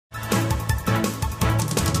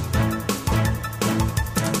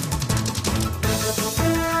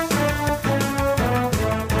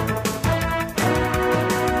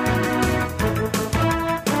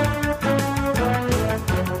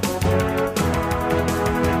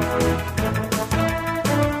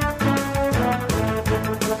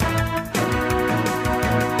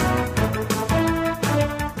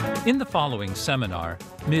In the following seminar,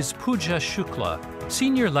 Ms. Pooja SHUKLA,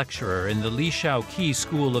 Senior Lecturer in the OUHK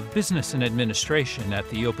School of Business and Administration at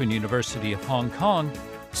the Open University of Hong Kong,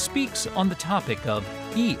 speaks on the topic of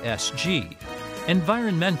ESG,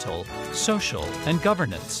 Environmental, Social, and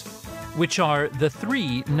Governance, which are the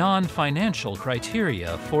three non-financial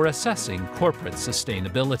criteria for assessing corporate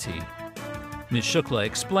sustainability. Ms. SHUKLA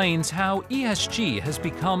explains how ESG has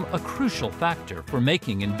become a crucial factor for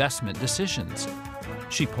making investment decisions.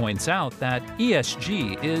 She points out that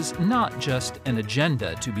ESG is not just an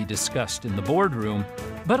agenda to be discussed in the boardroom,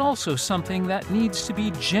 but also something that needs to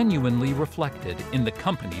be genuinely reflected in the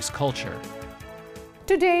company's culture.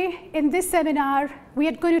 Today, in this seminar, we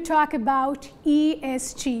are going to talk about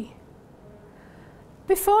ESG.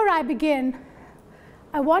 Before I begin,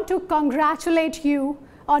 I want to congratulate you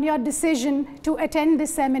on your decision to attend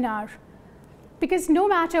this seminar. Because no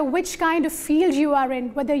matter which kind of field you are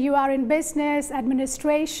in, whether you are in business,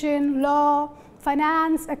 administration, law,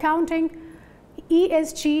 finance, accounting,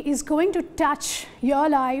 ESG is going to touch your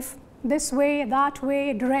life this way, that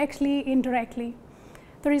way, directly, indirectly.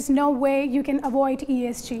 There is no way you can avoid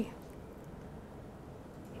ESG.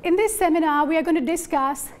 In this seminar, we are going to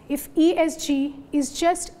discuss if ESG is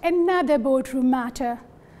just another boardroom matter,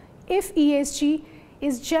 if ESG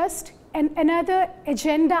is just another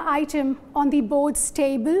agenda item on the board's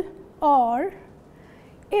table, or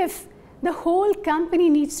if the whole company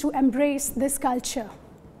needs to embrace this culture.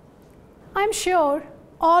 I'm sure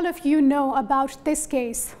all of you know about this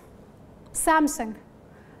case, Samsung.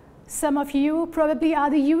 Some of you probably are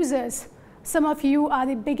the users. Some of you are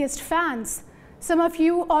the biggest fans. Some of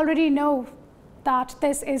you already know that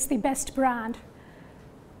this is the best brand.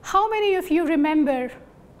 How many of you remember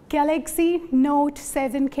Galaxy Note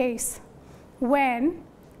 7 case, when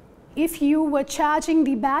if you were charging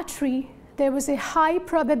the battery, there was a high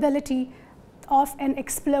probability of an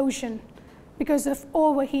explosion because of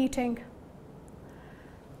overheating?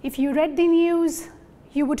 If you read the news,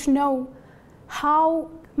 you would know how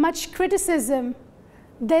much criticism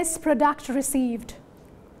this product received,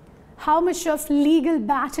 how much of legal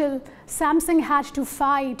battle Samsung had to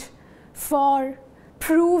fight for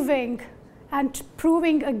proving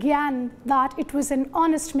again that it was an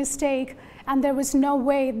honest mistake and there was no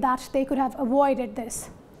way that they could have avoided this.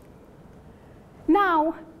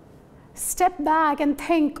 Now, step back and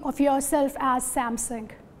think of yourself as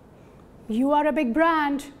Samsung. You are a big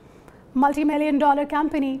brand, multi-million-dollar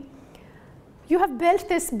company. You have built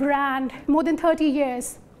this brand more than 30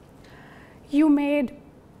 years. You made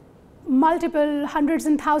multiple hundreds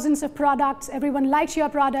and thousands of products. Everyone liked your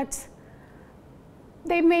products.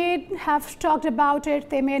 They may have talked about it,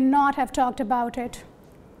 they may not have talked about it.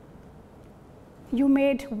 You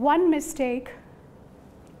made one mistake,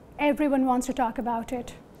 everyone wants to talk about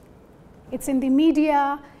it. It's in the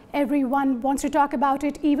media, everyone wants to talk about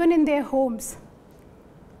it, even in their homes.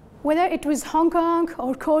 Whether it was Hong Kong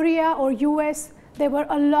or Korea or US, there were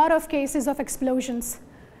a lot of cases of explosions,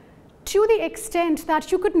 to the extent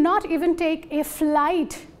that you could not even take a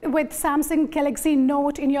flight with Samsung Galaxy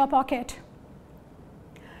Note in your pocket.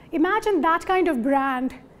 Imagine that kind of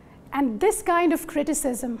brand and this kind of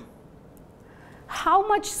criticism. How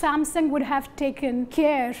much Samsung would have taken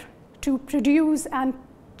care to produce and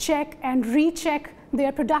check and recheck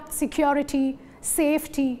their product security,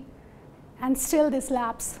 safety, and still this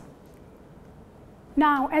lapse.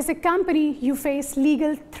 Now, as a company, you face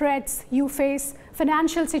legal threats, you face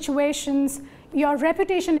financial situations, your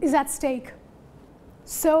reputation is at stake.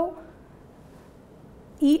 So,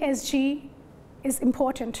 ESG is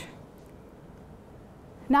important.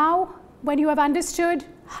 Now, when you have understood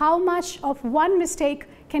how much of one mistake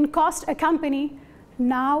can cost a company,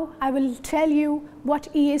 now I will tell you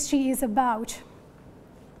what ESG is about.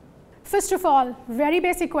 First of all, very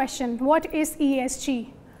basic question, what is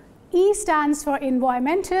ESG? E stands for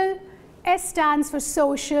environmental, S stands for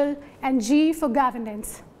social, and G for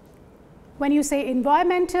governance. When you say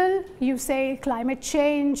environmental, you say climate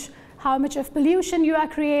change, how much of pollution you are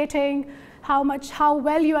creating, how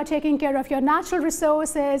well you are taking care of your natural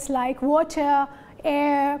resources like water,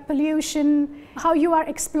 air, pollution, how you are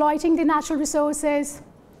exploiting the natural resources.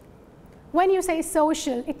 When you say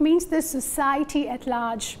social, it means the society at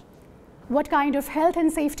large. What kind of health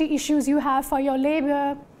and safety issues you have for your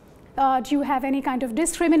labor? Do you have any kind of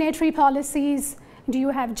discriminatory policies? Do you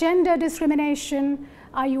have gender discrimination?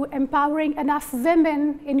 Are you empowering enough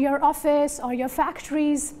women in your office or your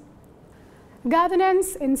factories?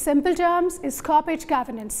 Governance, in simple terms, is corporate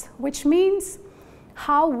governance, which means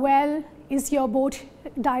how well is your board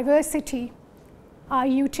diversity? Are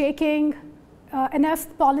you taking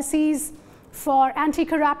enough policies for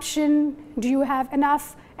anti-corruption? Do you have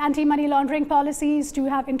enough anti-money laundering policies? Do you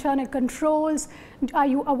have internal controls? Are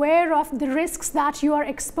you aware of the risks that you are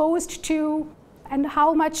exposed to and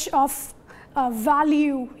how much of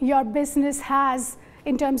value your business has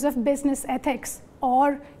in terms of business ethics?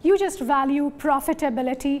 Or you just value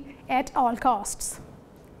profitability at all costs?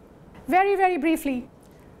 Very, very briefly,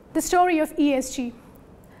 the story of ESG.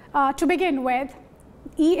 To begin with,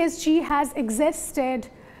 ESG has existed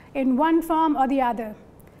in one form or the other.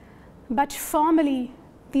 But formally,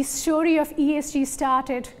 the story of ESG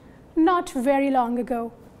started not very long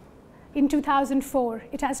ago, in 2004.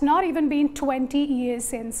 It has not even been 20 years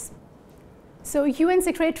since. So UN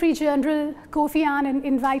Secretary General Kofi Annan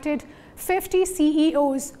invited 50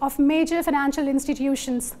 CEOs of major financial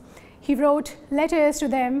institutions. He wrote letters to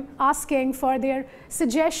them asking for their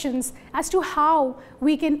suggestions as to how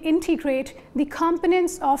we can integrate the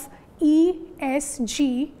components of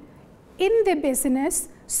ESG in the business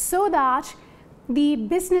so that the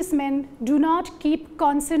businessmen do not keep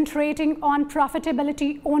concentrating on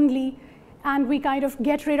profitability only, and we kind of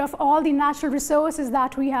get rid of all the natural resources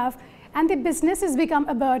that we have, and the businesses become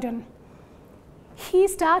a burden. He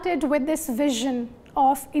started with this vision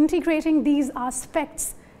of integrating these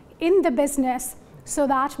aspects in the business so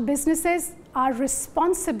that businesses are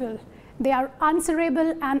responsible, they are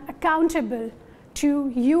answerable and accountable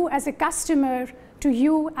to you as a customer, to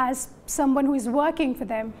you as someone who is working for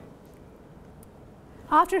them.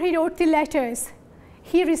 After he wrote the letters,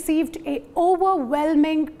 he received an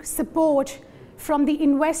overwhelming support from the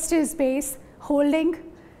investors base holding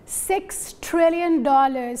 $6 trillion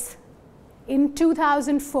in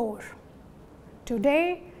 2004.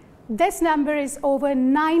 Today, this number is over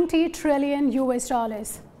 90 trillion US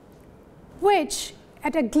dollars, which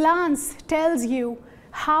at a glance tells you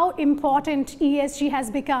how important ESG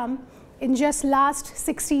has become in just last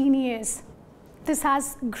 16 years. This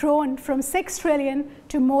has grown from 6 trillion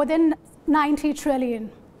to more than 90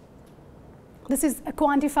 trillion. This is a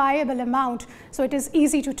quantifiable amount, so it is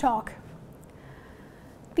easy to talk.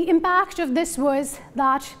 The impact of this was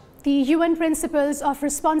that the UN principles of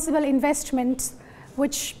responsible investment,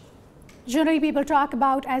 which generally people talk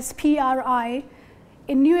about as PRI,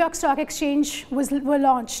 in New York Stock Exchange were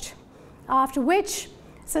launched, after which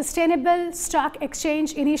Sustainable Stock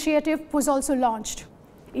Exchange Initiative was also launched.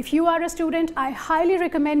 If you are a student, I highly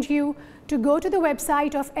recommend you to go to the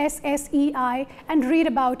website of SSEI and read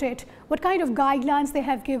about it, what kind of guidelines they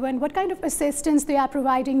have given, what kind of assistance they are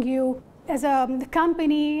providing you as a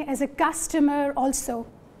company, as a customer also.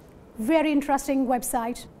 Very interesting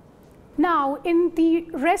website. Now, in the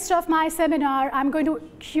rest of my seminar, I'm going to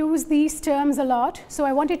use these terms a lot. So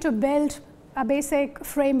I wanted to build a basic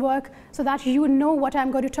framework so that you know what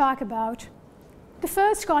I'm going to talk about. The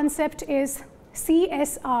first concept is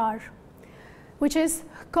CSR, which is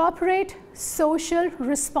corporate social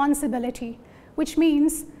responsibility, which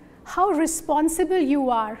means how responsible you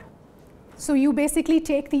are. So you basically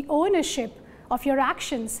take the ownership of your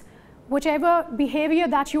actions. Whatever behavior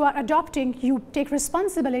that you are adopting, you take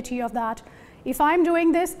responsibility of that. If I'm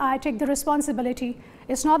doing this, I take the responsibility.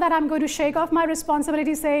 It's not that I'm going to shake off my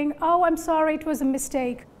responsibility saying, oh, I'm sorry, it was a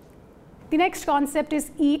mistake. The next concept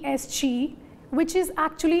is ESG, which is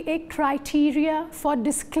actually a criteria for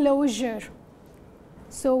disclosure.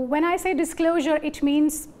 So when I say disclosure, it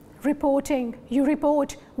means reporting. You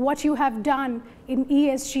report what you have done in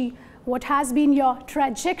ESG, what has been your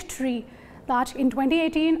trajectory, that in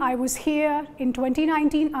 2018 I was here, in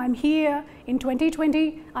 2019 I'm here, in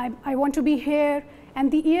 2020 I want to be here, and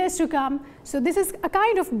the years to come. So this is a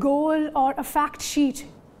kind of goal or a fact sheet.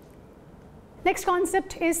 Next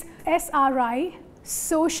concept is SRI,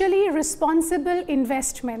 socially responsible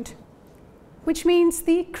investment, which means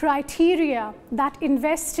the criteria that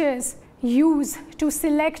investors use to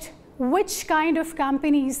select which kind of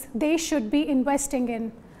companies they should be investing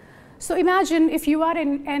in. So imagine if you are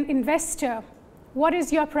an investor, what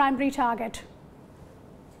is your primary target?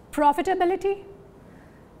 Profitability,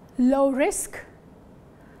 low risk,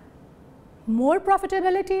 more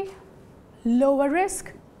profitability, lower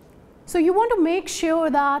risk. So you want to make sure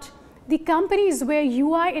that the companies where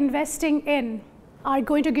you are investing in are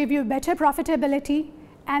going to give you better profitability,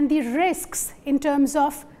 and the risks in terms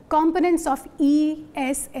of components of E,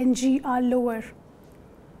 S, and G are lower.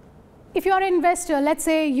 If you are an investor, let's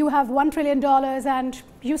say you have $1 trillion and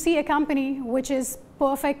you see a company which is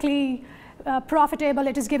perfectly profitable,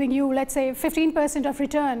 it is giving you, let's say, 15% of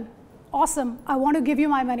return. Awesome, I want to give you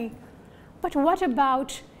my money. But what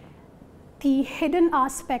about the hidden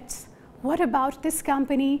aspects? What about this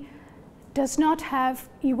company does not have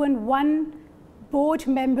even one board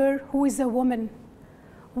member who is a woman?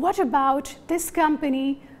 What about this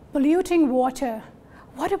company polluting water?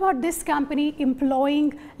 What about this company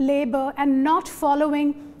employing labor and not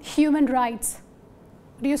following human rights?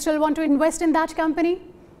 Do you still want to invest in that company?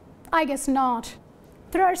 I guess not.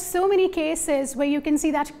 There are so many cases where you can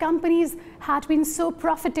see that companies had been so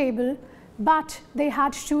profitable, but they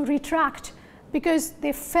had to retract because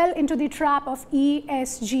they fell into the trap of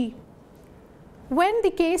ESG. When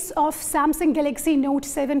the case of Samsung Galaxy Note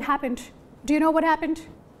 7 happened, do you know what happened?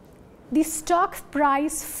 The stock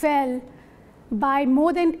price fell by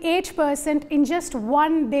more than 8% in just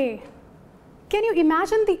one day. Can you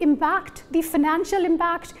imagine the impact, the financial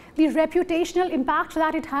impact, the reputational impact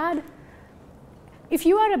that it had? If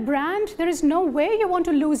you are a brand, there is no way you want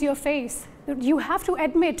to lose your face. You have to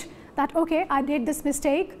admit that, okay, I did this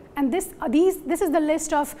mistake, and this is the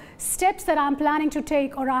list of steps that I'm planning to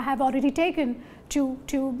take or I have already taken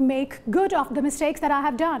to make good of the mistakes that I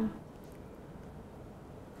have done.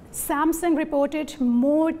 Samsung reported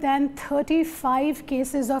more than 35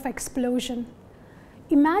 cases of explosion.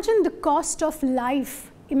 Imagine the cost of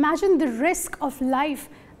life. Imagine the risk of life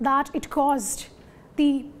that it caused.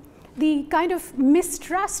 The kind of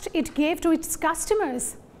mistrust it gave to its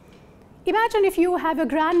customers. Imagine if you have a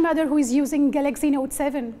grandmother who is using Galaxy Note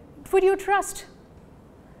 7. Would you trust?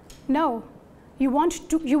 No. You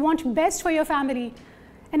want best for your family.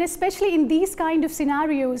 And especially in these kind of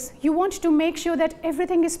scenarios, you want to make sure that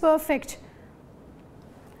everything is perfect.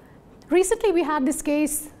 Recently, we had this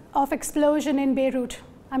case of explosion in Beirut.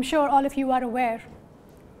 I'm sure all of you are aware.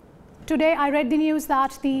 Today, I read the news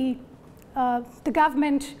that the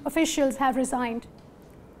government officials have resigned.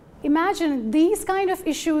 Imagine these kind of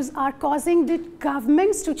issues are causing the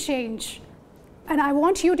governments to change. And I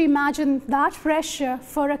want you to imagine that pressure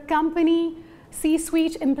for a company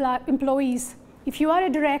C-suite employees. If you are a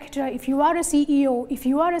director, if you are a CEO, if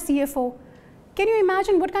you are a CFO, can you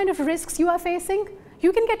imagine what kind of risks you are facing?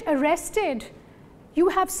 You can get arrested. You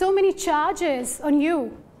have so many charges on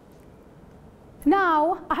you.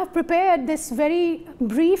 Now, I have prepared this very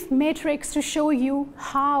brief matrix to show you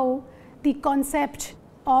how the concept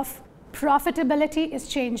of profitability is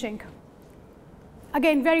changing.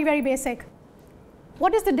 Again, very, very basic.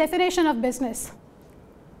 What is the definition of business?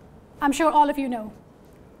 I'm sure all of you know.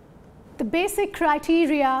 The basic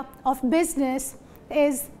criteria of business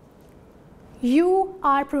is you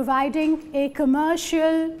are providing a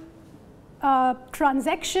commercial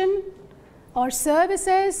transaction or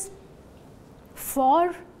services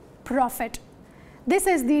for profit. This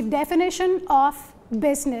is the definition of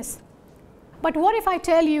business. But what if I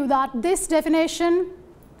tell you that this definition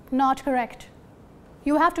not correct?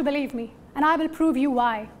 You have to believe me, and I will prove you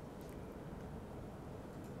why.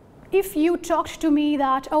 If you talked to me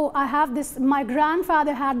that, oh, I have this, my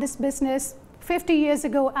grandfather had this business 50 years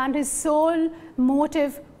ago and his sole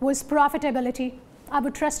motive was profitability, I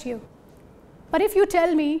would trust you. But if you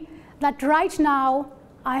tell me that right now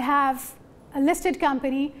I have a listed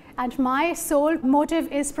company and my sole motive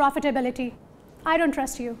is profitability, I don't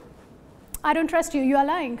trust you. I don't trust you, you are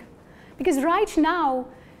lying. Because right now,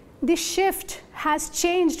 the shift has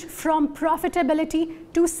changed from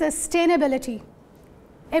profitability to sustainability.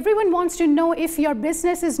 Everyone wants to know if your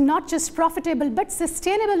business is not just profitable, but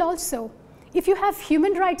sustainable also. If you have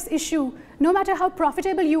human rights issue, no matter how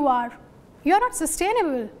profitable you are, you're not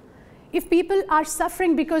sustainable. If people are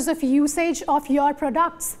suffering because of usage of your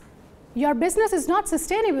products, your business is not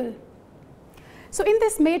sustainable. So in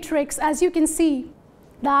this matrix, as you can see,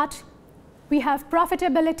 that we have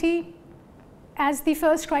profitability as the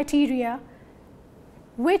first criteria,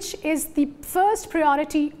 which is the first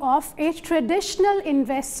priority of a traditional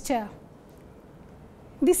investor.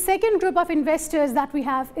 The second group of investors that we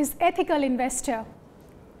have is ethical investor.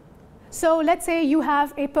 So let's say you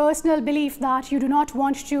have a personal belief that you do not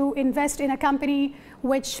want to invest in a company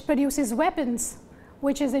which produces weapons,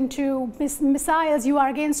 which is into missiles, you are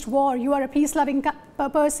against war, you are a peace-loving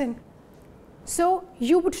person. So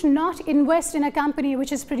you would not invest in a company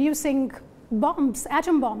which is producing bombs,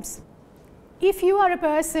 atom bombs. If you are a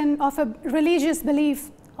person of a religious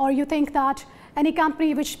belief, or you think that any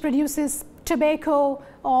company which produces tobacco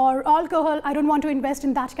or alcohol, I don't want to invest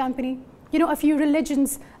in that company. You know, a few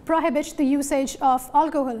religions prohibit the usage of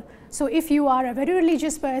alcohol. So if you are a very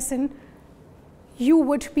religious person, you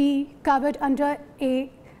would be covered under the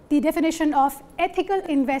definition of ethical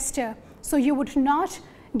investor. So you would not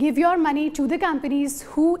give your money to the companies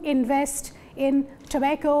who invest in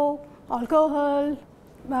tobacco, alcohol,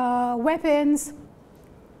 weapons.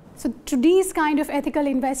 So to these kind of ethical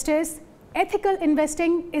investors, ethical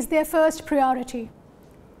investing is their first priority.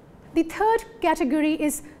 The third category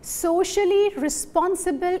is socially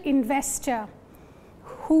responsible investor,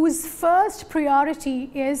 whose first priority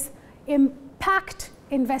is impact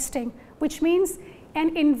investing, which means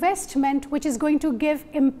an investment which is going to give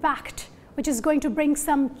impact, which is going to bring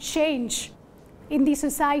some change in the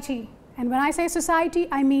society. And when I say society,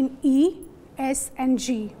 I mean E, S, and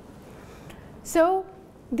G. So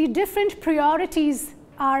the different priorities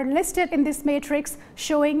are listed in this matrix,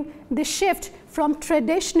 showing the shift from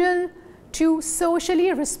traditional to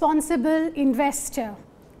socially responsible investor.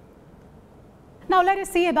 Now let us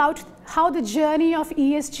see about how the journey of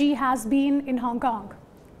ESG has been in Hong Kong.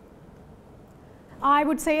 I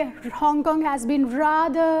would say Hong Kong has been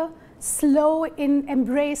rather slow in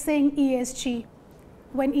embracing ESG.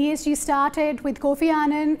 When ESG started with Kofi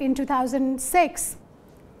Annan in 2006,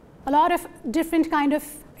 a lot of different kind of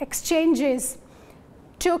exchanges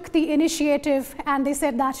took the initiative and they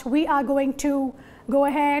said that we are going to go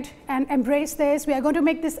ahead and embrace this. We are going to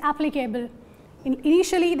make this applicable.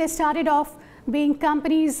 Initially, they started off being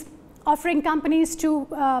companies, offering companies to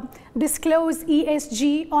disclose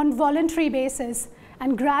ESG on voluntary basis,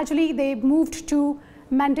 and gradually they moved to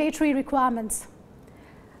mandatory requirements.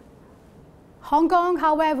 Hong Kong,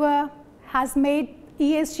 however, has made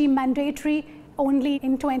ESG mandatory only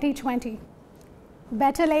in 2020.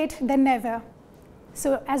 Better late than never.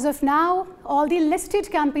 So as of now, all the listed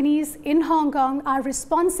companies in Hong Kong are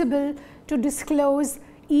responsible to disclose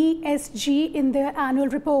ESG in their annual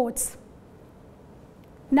reports.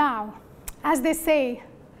 Now, as they say,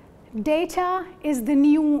 data is the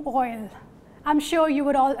new oil. I'm sure you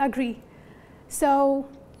would all agree. So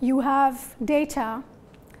you have data.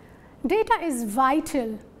 Data is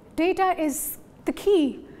vital. Data is the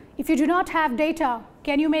key. If you do not have data,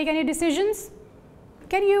 can you make any decisions?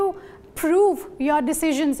 Can you prove your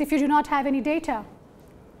decisions if you do not have any data?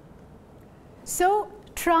 So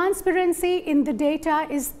transparency in the data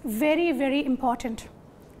is very, very important.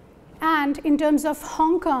 And in terms of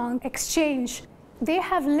Hong Kong Exchange, they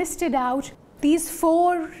have listed out these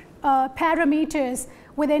 4 parameters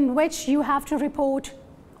within which you have to report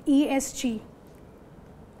ESG.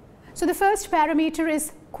 So the first parameter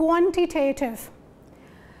is quantitative.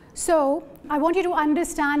 So I want you to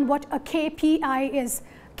understand what a KPI is.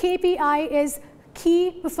 KPI is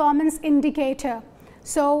key performance indicator.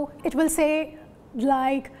 So it will say,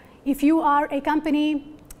 like, if you are a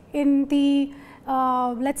company in the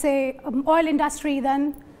let's say oil industry,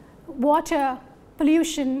 then water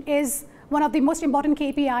pollution is one of the most important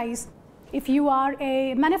KPIs. If you are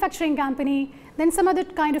a manufacturing company, then some other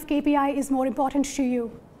kind of KPI is more important to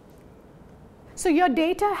you. So your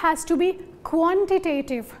data has to be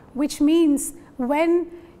quantitative, which means when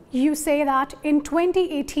you say that in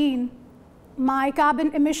 2018, my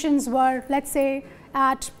carbon emissions were, let's say,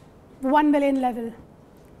 at 1 million level.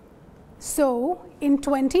 So in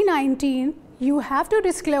 2019, you have to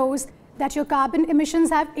disclose that your carbon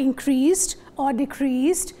emissions have increased or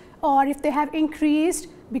decreased, or if they have increased,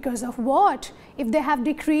 because of what? If they have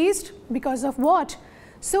decreased, because of what?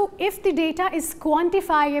 So if the data is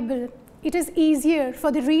quantifiable, it is easier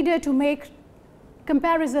for the reader to make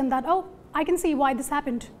comparison that, oh, I can see why this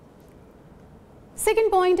happened.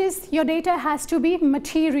 Second point is your data has to be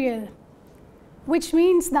material, which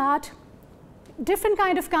means that different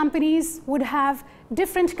kind of companies would have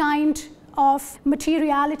different kind of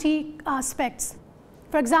materiality aspects.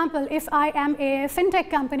 For example, if I am a fintech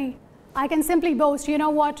company, I can simply boast, you know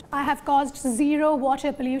what, I have caused 0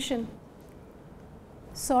 water pollution.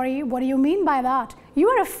 Sorry, what do you mean by that? You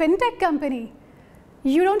are a fintech company.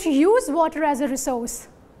 You don't use water as a resource.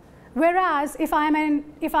 Whereas if I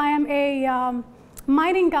am a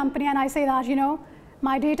mining company and I say that, you know,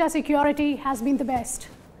 my data security has been the best.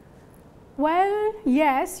 Well,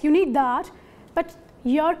 yes, you need that, but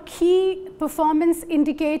your key performance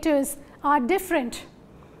indicators are different.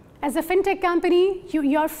 As a fintech company,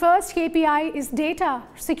 your first KPI is data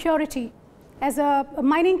security. As a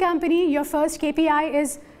mining company, your first KPI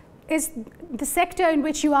is the sector in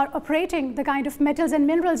which you are operating, the kind of metals and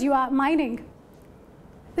minerals you are mining.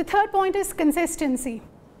 The third point is consistency.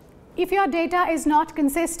 If your data is not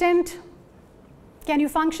consistent, can you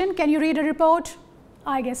function? Can you read a report?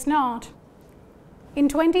 I guess not. In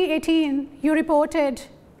 2018, you reported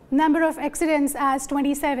number of accidents as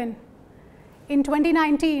 27. In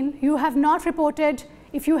 2019, you have not reported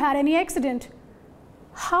if you had any accident.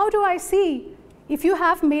 How do I see if you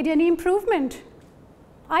have made any improvement?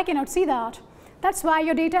 I cannot see that. That's why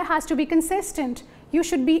your data has to be consistent. You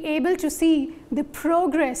should be able to see the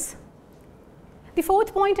progress. The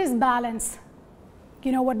fourth point is balance.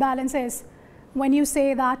 You know what balance is? When you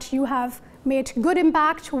say that you have made good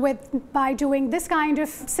impact by doing this kind of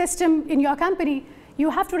system in your company, you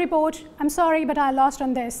have to report, I'm sorry, but I lost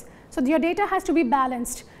on this. So your data has to be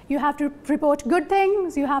balanced. You have to report good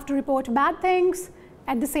things, you have to report bad things,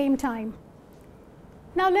 at the same time.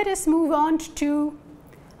 Now let us move on to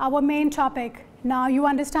our main topic. Now you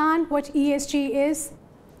understand what ESG is.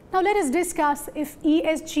 Now let us discuss if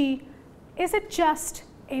ESG, is it just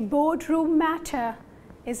a boardroom matter?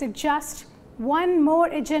 Is it just one more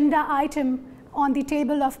agenda item on the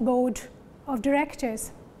table of board of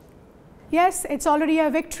directors? Yes, it's already a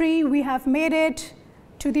victory. We have made it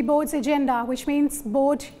to the board's agenda, which means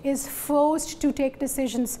board is forced to take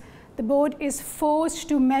decisions. The board is forced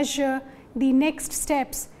to measure the next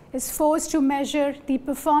steps, is forced to measure the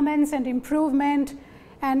performance and improvement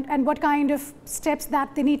and what kind of steps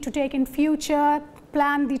that they need to take in future,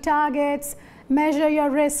 plan the targets, measure your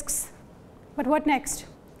risks. But what next?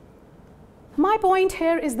 My point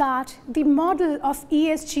here is that the model of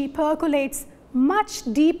ESG percolates much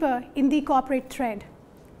deeper in the corporate thread.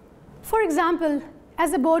 For example,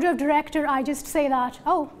 as a board of director, I just say that,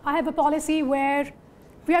 oh, I have a policy where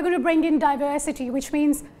we are going to bring in diversity, which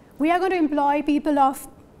means we are going to employ people of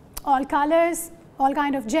all colors, all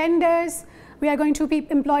kind of genders. We are going to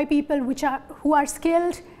employ people who are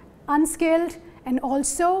skilled, unskilled, and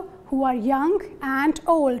also who are young and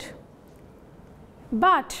old.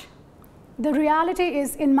 But the reality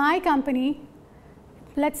is, in my company,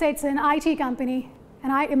 let's say it's an IT company,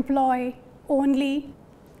 and I employ only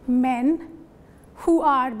men who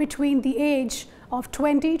are between the age of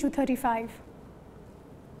 20 to 35.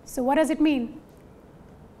 So what does it mean?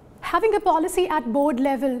 Having a policy at board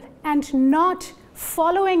level and not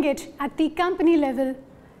following it at the company level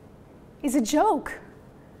is a joke.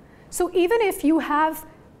 So even if you have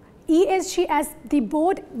ESG as the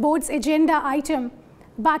board's agenda item,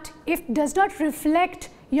 but if it does not reflect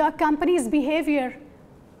your company's behavior,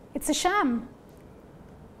 it's a sham.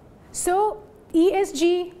 So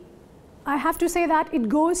ESG, I have to say that it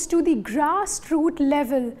goes to the grassroots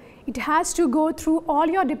level. It has to go through all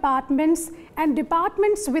your departments and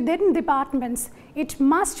departments within departments. It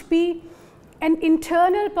must be an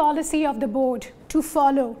internal policy of the board to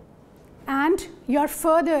follow. And your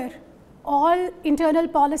further, all internal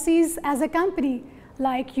policies as a company,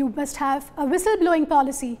 like you must have a whistleblowing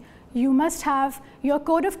policy, you must have your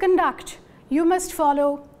code of conduct, you must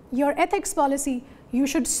follow your ethics policy. You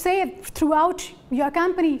should say throughout your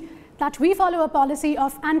company that we follow a policy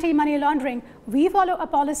of anti-money laundering, we follow a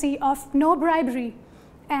policy of no bribery.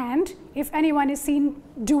 And if anyone is seen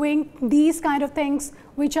doing these kind of things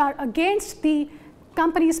which are against the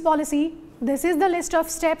company's policy, this is the list of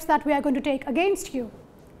steps that we are going to take against you.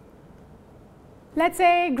 Let's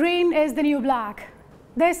say green is the new black.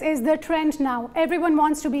 This is the trend now. Everyone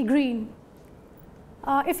wants to be green.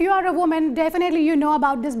 If you are a woman, definitely you know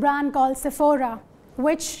about this brand called Sephora,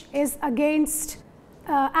 which is against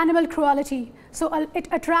animal cruelty. So it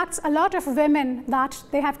attracts a lot of women that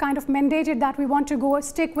they have kind of mandated that we want to go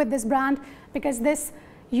stick with this brand because this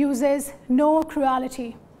uses no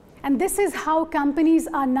cruelty. And this is how companies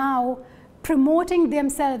are now promoting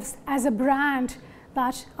themselves as a brand,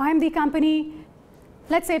 that I'm the company,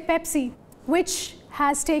 let's say Pepsi, which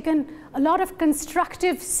has taken a lot of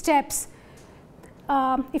constructive steps.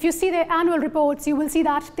 If you see their annual reports, you will see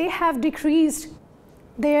that they have decreased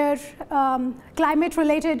their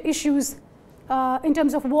climate-related issues in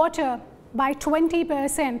terms of water by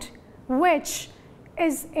 20%, which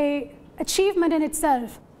is an achievement in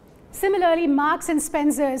itself. Similarly, Marks and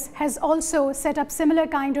Spencer's has also set up similar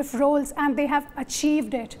kind of roles, and they have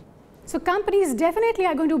achieved it. So companies definitely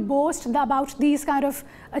are going to boast about these kind of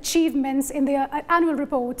achievements in their annual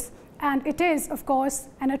reports, and it is, of course,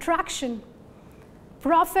 an attraction.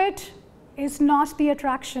 Profit is not the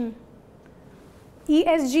attraction.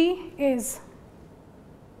 ESG is.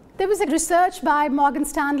 There was a research by Morgan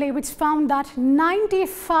Stanley which found that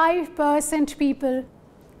 95% people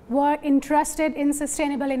were interested in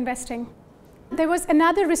sustainable investing. There was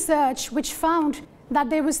another research which found that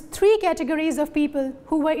there was 3 categories of people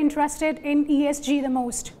who were interested in ESG the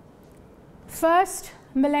most. First,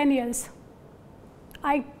 millennials.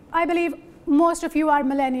 I believe most of you are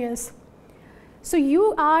millennials. So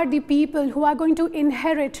you are the people who are going to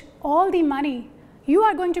inherit all the money. You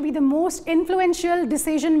are going to be the most influential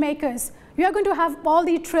decision makers. You are going to have all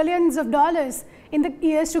the trillions of dollars in the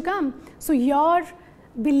years to come. So your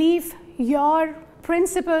belief, your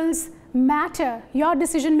principles matter. Your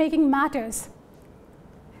decision making matters.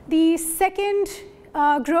 The second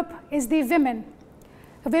group is the women.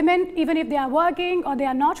 Women, even if they are working or they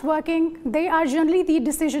are not working, they are generally the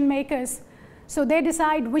decision makers. So they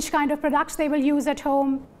decide which kind of products they will use at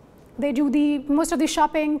home. They do most of the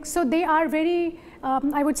shopping. So they are very,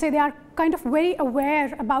 I would say they are kind of very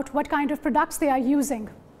aware about what kind of products they are using.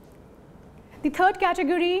 The third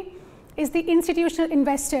category is the institutional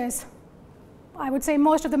investors. I would say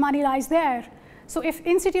most of the money lies there. So if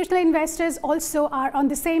institutional investors also are on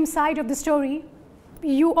the same side of the story,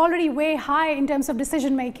 you already way high in terms of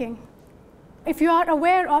decision making. If you are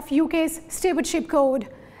aware of UK's stewardship code,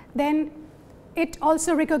 then it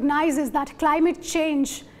also recognizes that climate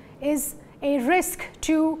change is a risk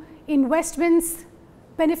to investments,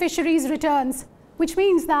 beneficiaries' returns, which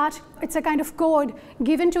means that it's a kind of code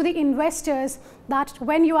given to the investors that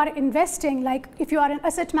when you are investing, like if you are an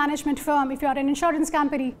asset management firm, if you are an insurance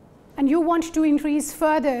company, and you want to increase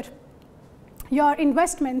further your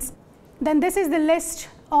investments, then this is the list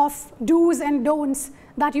of do's and don'ts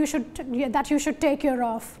that you should take care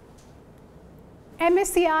of.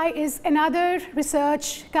 MSCI is another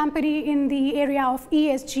research company in the area of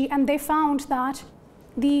ESG, and they found that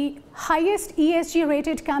the highest ESG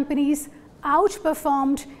rated companies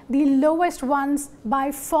outperformed the lowest ones by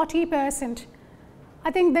 40%.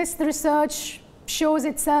 I think this research shows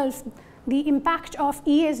itself the impact of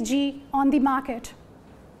ESG on the market.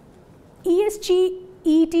 ESG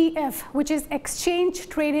ETF, which is exchange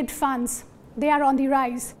traded funds, they are on the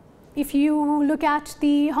rise. If you look at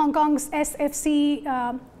the Hong Kong's SFC,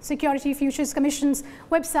 Security Futures Commission's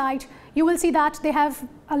website, you will see that they have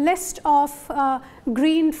a list of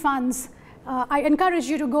green funds. I encourage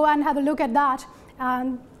you to go and have a look at that.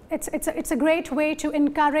 It's a great way to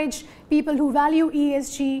encourage people who value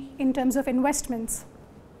ESG in terms of investments.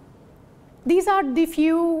 These are the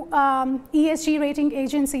few ESG rating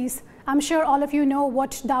agencies. I'm sure all of you know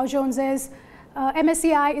what Dow Jones is.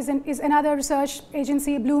 MSCI is another research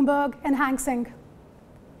agency, Bloomberg, and Hang Seng.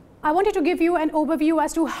 I wanted to give you an overview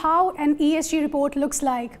as to how an ESG report looks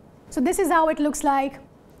like. So this is how it looks like.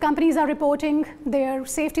 Companies are reporting their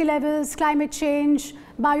safety levels, climate change,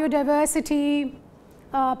 biodiversity,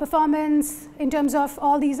 performance in terms of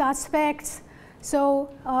all these aspects. So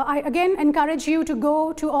I again encourage you to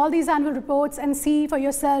go to all these annual reports and see for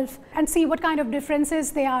yourself and see what kind of difference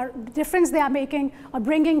they are making or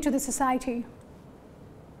bringing to the society.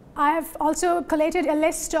 I have also collated a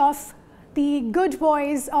list of the good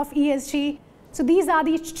boys of ESG. So these are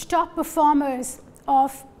the top performers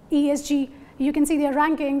of ESG. You can see their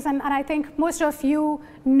rankings, and I think most of you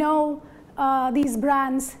know these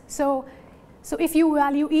brands. So if you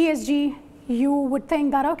value ESG, you would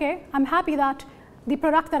think that, okay, I'm happy that the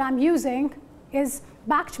product that I'm using is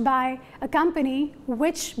backed by a company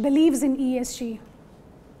which believes in ESG.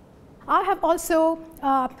 I have also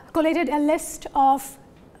collated a list of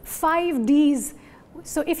 5 Ds.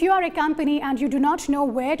 So if you are a company and you do not know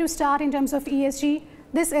where to start in terms of ESG,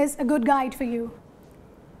 this is a good guide for you.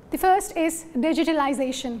 The first is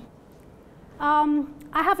digitalization. I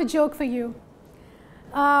have a joke for you.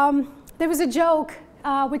 There was a joke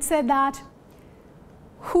which said that,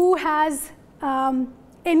 who has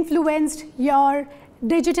influenced your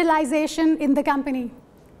digitalization in the company?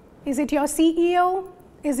 Is it your CEO?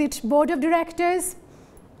 Is it board of directors?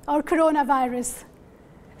 Or coronavirus?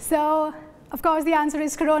 So, of course, the answer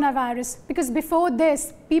is coronavirus. Because before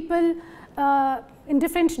this, people in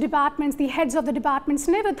different departments, the heads of the departments,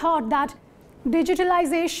 never thought that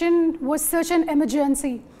digitalization was such an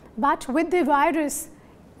emergency. But with the virus,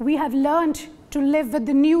 we have learned to live with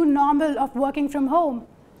the new normal of working from home,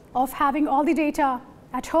 of having all the data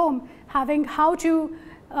at home, having how to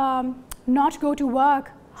not go to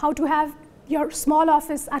work, how to have your small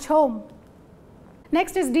office at home.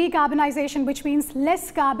 Next is decarbonization, which means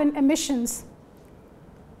less carbon emissions.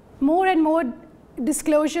 More and more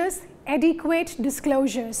disclosures, adequate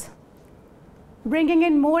disclosures. Bringing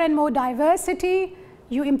in more and more diversity.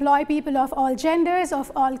 You employ people of all genders,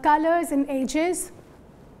 of all colors and ages.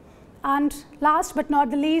 And last but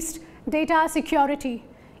not the least, data security.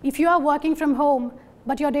 If you are working from home,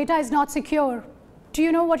 but your data is not secure, do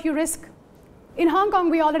you know what you risk? In Hong Kong,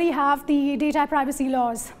 we already have the data privacy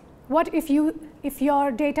laws. What if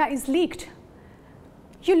your data is leaked?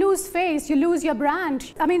 You lose face, you lose your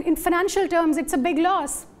brand. I mean, in financial terms, it's a big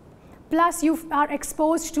loss. Plus, you are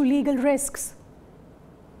exposed to legal risks.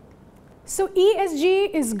 So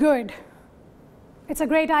ESG is good. It's a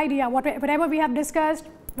great idea. Whatever we have discussed,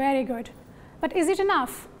 very good. But is it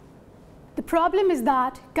enough? The problem is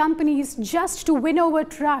that companies, just to win over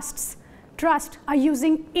trust, are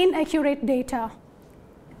using inaccurate data.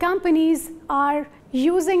 Companies are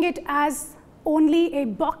using it as only a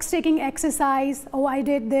box-ticking exercise. Oh, I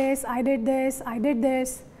did this, I did this, I did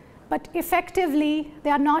this. But effectively, they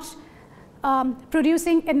are not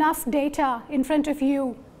producing enough data in front of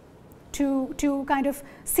you to kind of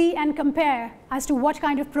see and compare as to what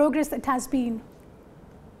kind of progress it has been.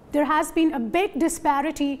 There has been a big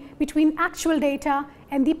disparity between actual data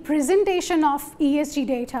and the presentation of ESG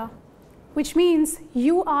data, which means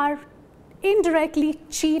you are indirectly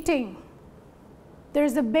cheating. There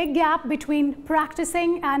is a big gap between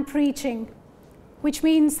practicing and preaching, which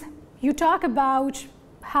means you talk about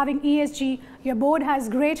having ESG, your board has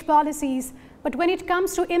great policies, but when it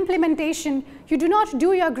comes to implementation, you do not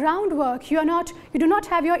do your groundwork. You do not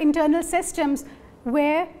have your internal systems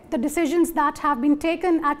where the decisions that have been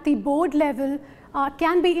taken at the board level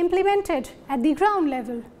can be implemented at the ground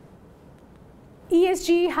level.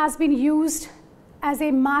 ESG has been used as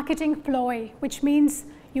a marketing ploy, which means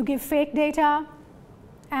you give fake data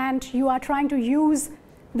and you are trying to use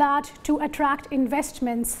that to attract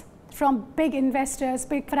investments from big investors,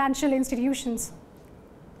 big financial institutions.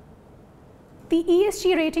 The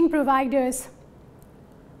ESG rating providers,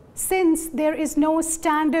 since there is no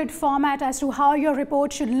standard format as to how your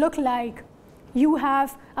report should look like, you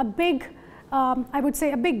have a big, I would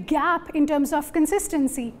say, a big gap in terms of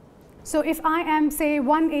consistency. So if I am, say,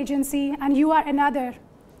 one agency and you are another,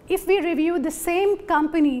 if we review the same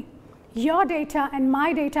company, your data and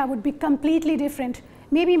my data would be completely different.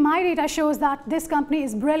 Maybe my data shows that this company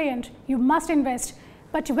is brilliant, you must invest.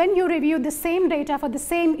 But when you review the same data for the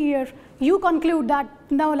same year, you conclude that,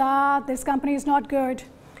 no, this company is not good.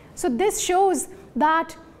 So this shows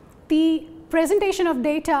that the presentation of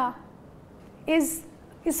data is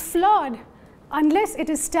flawed unless it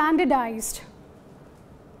is standardized.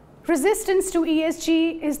 Resistance to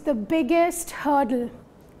ESG is the biggest hurdle.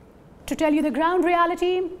 To tell you the ground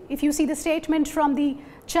reality, if you see the statement from the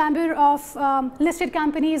Chamber of Listed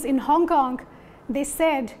Companies in Hong Kong, they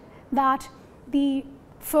said that the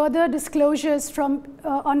further disclosures from,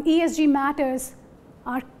 on ESG matters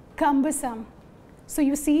are cumbersome. So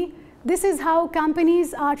you see, this is how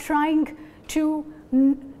companies are trying to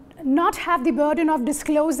not have the burden of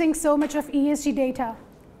disclosing so much of ESG data.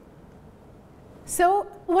 So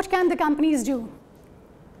what can the companies do?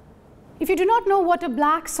 If you do not know what a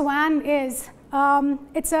black swan is,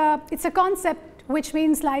 it's a concept which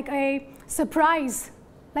means like a surprise,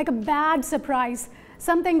 like a bad surprise,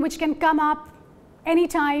 something which can come up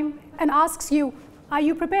anytime and asks you, are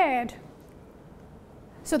you prepared?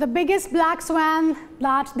 So the biggest black swan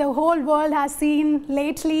that the whole world has seen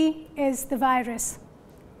lately is the virus.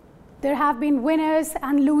 There have been winners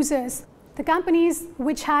and losers. The companies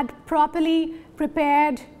which had properly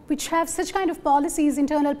prepared, which have such kind of policies,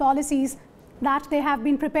 internal policies, that they have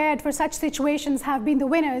been prepared for such situations have been the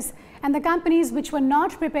winners. And the companies which were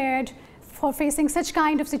not prepared for facing such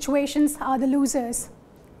kind of situations are the losers.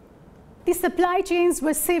 The supply chains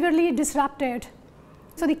were severely disrupted.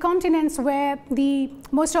 So the continents where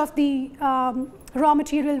most of the raw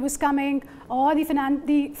material was coming or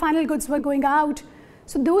the final goods were going out,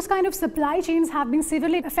 so those kind of supply chains have been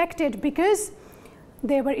severely affected because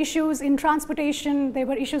there were issues in transportation, there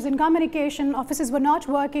were issues in communication, offices were not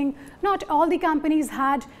working. Not all the companies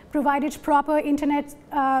had provided proper internet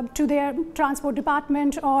to their transport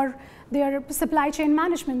department or their supply chain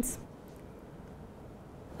managements.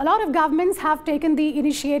 A lot of governments have taken the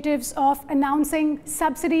initiatives of announcing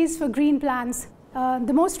subsidies for green plans.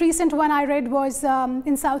 The most recent one I read was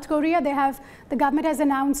in South Korea. The government has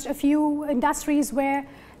announced a few industries where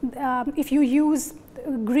if you use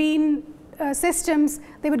green systems,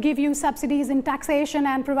 they would give you subsidies in taxation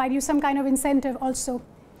and provide you some kind of incentive also.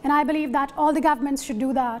 And I believe that all the governments should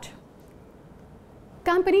do that.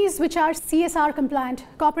 Companies which are CSR compliant,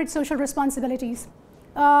 corporate social responsibilities.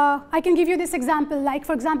 I can give you this example, like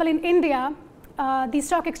for example in India, the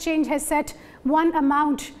stock exchange has set one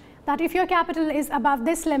amount that if your capital is above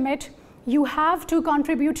this limit, you have to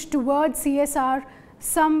contribute towards CSR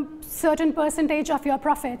some certain percentage of your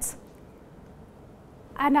profits.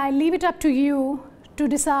 And I leave it up to you to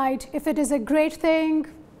decide if it is a great thing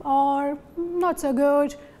or not so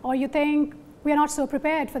good, or you think we are not so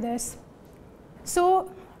prepared for this.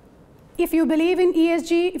 So if you believe in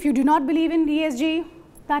ESG, if you do not believe in ESG,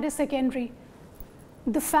 that is secondary.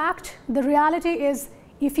 The reality is,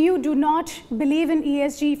 if you do not believe in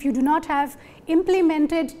ESG, if you do not have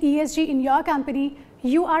implemented ESG in your company,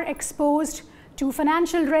 you are exposed to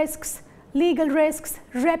financial risks, legal risks,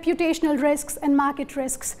 reputational risks, and market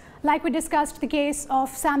risks, like we discussed the case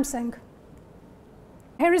of Samsung.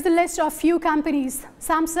 Here is the list of few companies.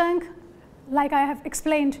 Samsung, like I have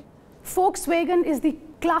explained. Volkswagen is the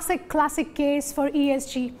classic case for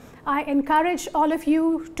ESG. I encourage all of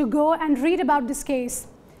you to go and read about this case.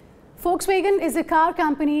 Volkswagen is a car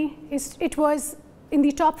company. It was in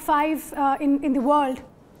the top 5 in the world.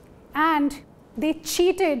 And they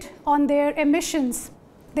cheated on their emissions.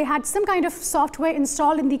 They had some kind of software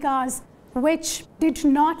installed in the cars which did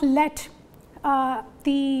not let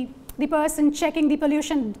the person checking the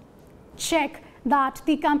pollution check that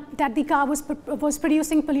the car was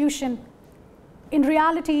producing pollution. in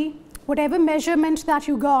reality, whatever measurement that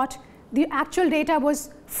you got, the actual data was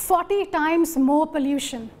 40 times more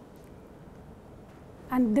pollution.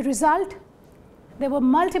 And the result, there were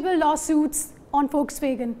multiple lawsuits on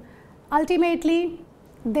Volkswagen. Ultimately,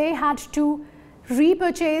 they had to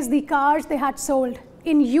repurchase the cars they had sold.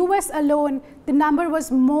 In US alone, the number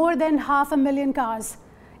was more than 500,000 cars.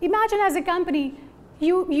 Imagine as a company,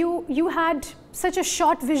 you had such a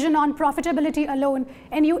short vision on profitability alone,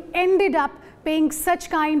 and you ended up paying such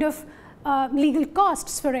kind of legal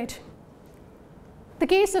costs for it. The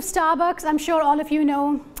case of Starbucks, I'm sure all of you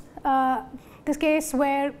know, this case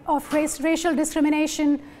where of racial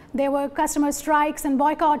discrimination, there were customer strikes and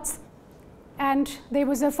boycotts, and there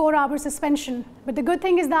was a 4-hour suspension. But the good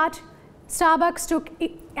thing is that Starbucks took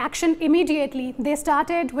action immediately. They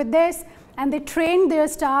started with this, and they trained their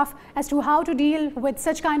staff as to how to deal with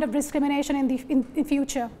such kind of discrimination in the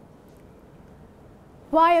future.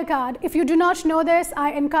 Wirecard, if you do not know this,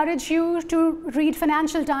 I encourage you to read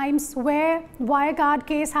Financial Times, where Wirecard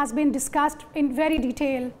case has been discussed in very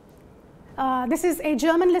detail. This is a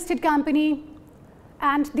German-listed company,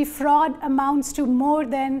 and the fraud amounts to more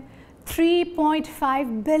than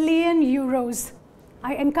 3.5 billion euros.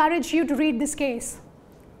 I encourage you to read this case.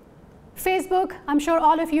 Facebook, I'm sure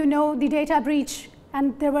all of you know the data breach,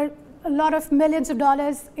 and there were a lot of millions of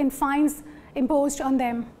dollars in fines imposed on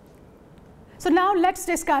them. So now let's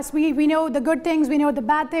discuss. We know the good things, we know the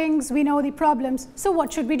bad things, we know the problems. So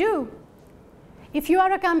what should we do? If you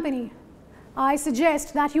are a company, I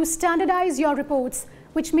suggest that you standardize your reports,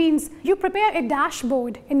 which means you prepare a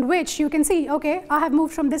dashboard in which you can see, okay, I have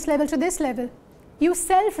moved from this level to this level. You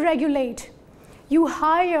self-regulate. You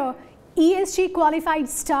hire ESG qualified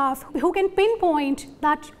staff who can pinpoint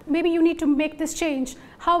that maybe you need to make this change.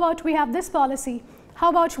 How about we have this policy? How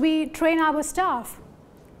about we train our staff?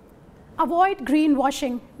 Avoid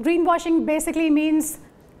greenwashing. Greenwashing basically means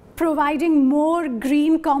providing more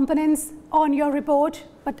green components on your report,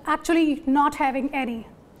 but actually not having any.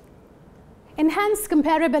 Enhance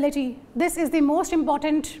comparability. This is the most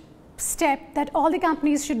important step that all the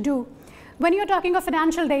companies should do. When you're talking of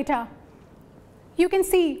financial data, you can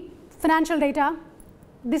see financial data.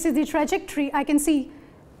 This is the trajectory. I can see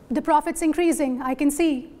the profits increasing. I can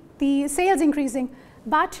see the sales increasing.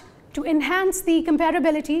 But to enhance the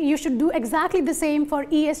comparability, you should do exactly the same for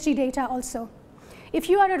ESG data also. If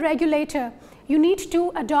you are a regulator, you need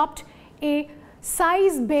to adopt a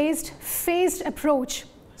size-based phased approach.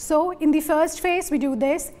 So in the first phase, we do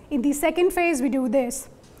this. In the second phase, we do this.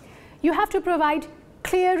 You have to provide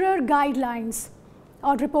clearer guidelines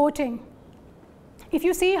on reporting. If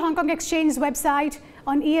you see Hong Kong Exchange's website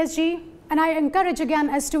on ESG, and I encourage again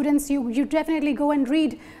as students, you definitely go and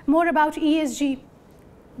read more about ESG.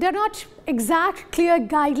 They're not exact clear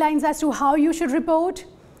guidelines as to how you should report.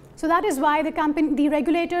 So that is why the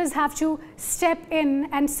regulators have to step in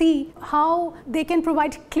and see how they can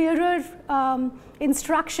provide clearer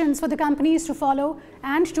instructions for the companies to follow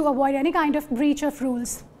and to avoid any kind of breach of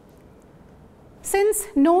rules. Since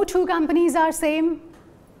no two companies are same,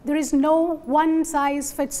 there is no one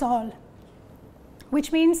size fits all,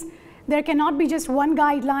 which means there cannot be just one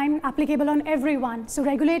guideline applicable on everyone. So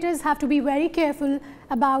regulators have to be very careful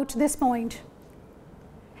about this point.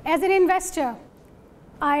 As an investor,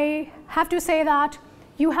 I have to say that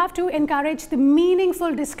you have to encourage the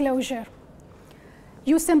meaningful disclosure.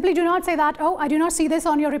 You simply do not say that, oh, I do not see this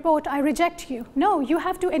on your report, I reject you. No, you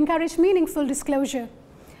have to encourage meaningful disclosure.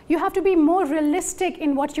 You have to be more realistic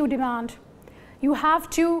in what you demand. You have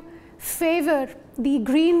to favor the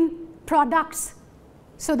green products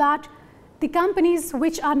so that the companies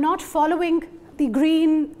which are not following the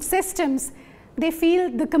green systems, they feel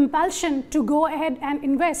the compulsion to go ahead and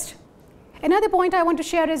invest. Another point I want to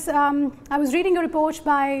share is I was reading a report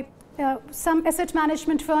by some asset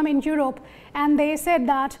management firm in Europe, and they said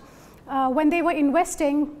that when they were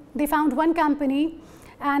investing, they found one company,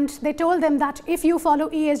 and they told them that if you follow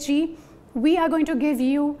ESG, we are going to give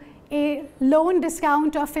you a loan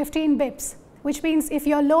discount of 15 bips, which means if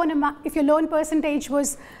your loan percentage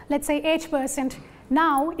was, let's say, 8%,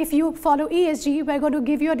 now if you follow ESG, we're going to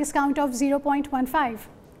give you a discount of 0.15.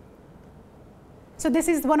 So this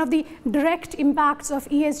is one of the direct impacts of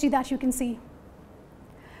ESG that you can see.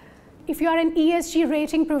 If you are an ESG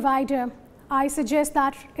rating provider, I suggest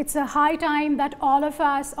that it's a high time that all of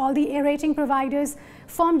us, all the rating providers,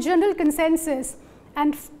 form general consensus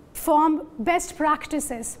and form best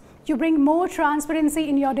practices. You bring more transparency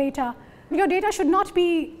in your data. Your data should not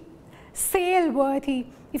be sale-worthy.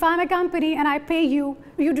 If I'm a company and I pay you,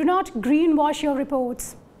 you do not greenwash your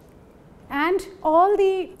reports. And all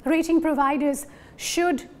the rating providers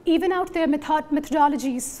should even out their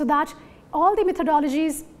methodologies so that all the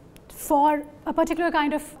methodologies for a particular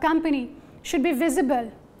kind of company should be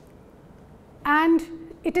visible, and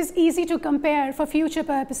it is easy to compare for future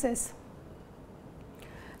purposes.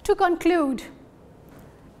 To conclude,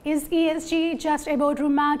 is ESG just a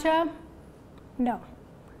boardroom matter? No.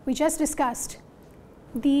 We just discussed.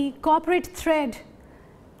 The corporate thread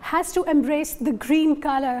has to embrace the green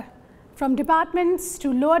color. From departments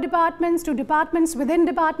to lower departments to departments within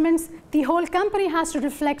departments, the whole company has to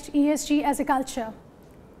reflect ESG as a culture.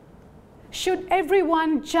 Should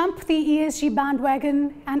everyone jump the ESG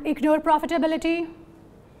bandwagon and ignore profitability?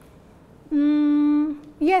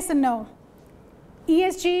 Yes and no.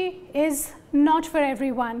 ESG is not for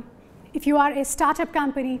everyone. If you are a startup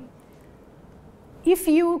company, if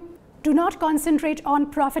you do not concentrate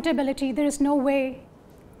on profitability, there is no way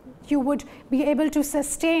you would be able to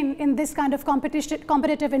sustain in this kind of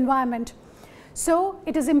competitive environment. So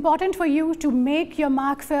it is important for you to make your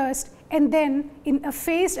mark first, and then in a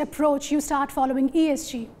phased approach, you start following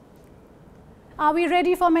ESG. Are we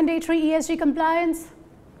ready for mandatory ESG compliance?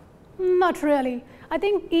 Not really. I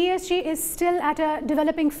think ESG is still at a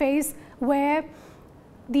developing phase where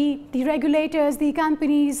the regulators, the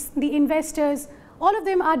companies, the investors, all of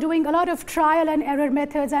them are doing a lot of trial and error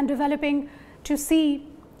methods and developing to see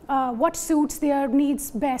what suits their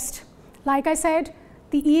needs best. Like I said,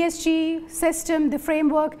 the ESG system, the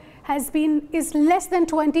framework is less than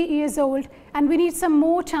 20 years old, and we need some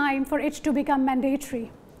more time for it to become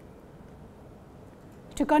mandatory.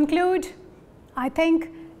 To conclude, I think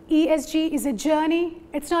ESG is a journey,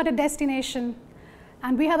 it's not a destination,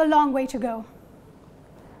 and we have a long way to go.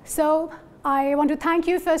 So I want to thank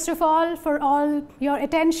you first of all for all your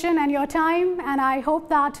attention and your time, and I hope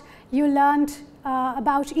that you learned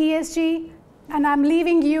about ESG, and I'm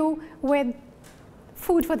leaving you with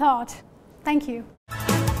food for thought. Thank you.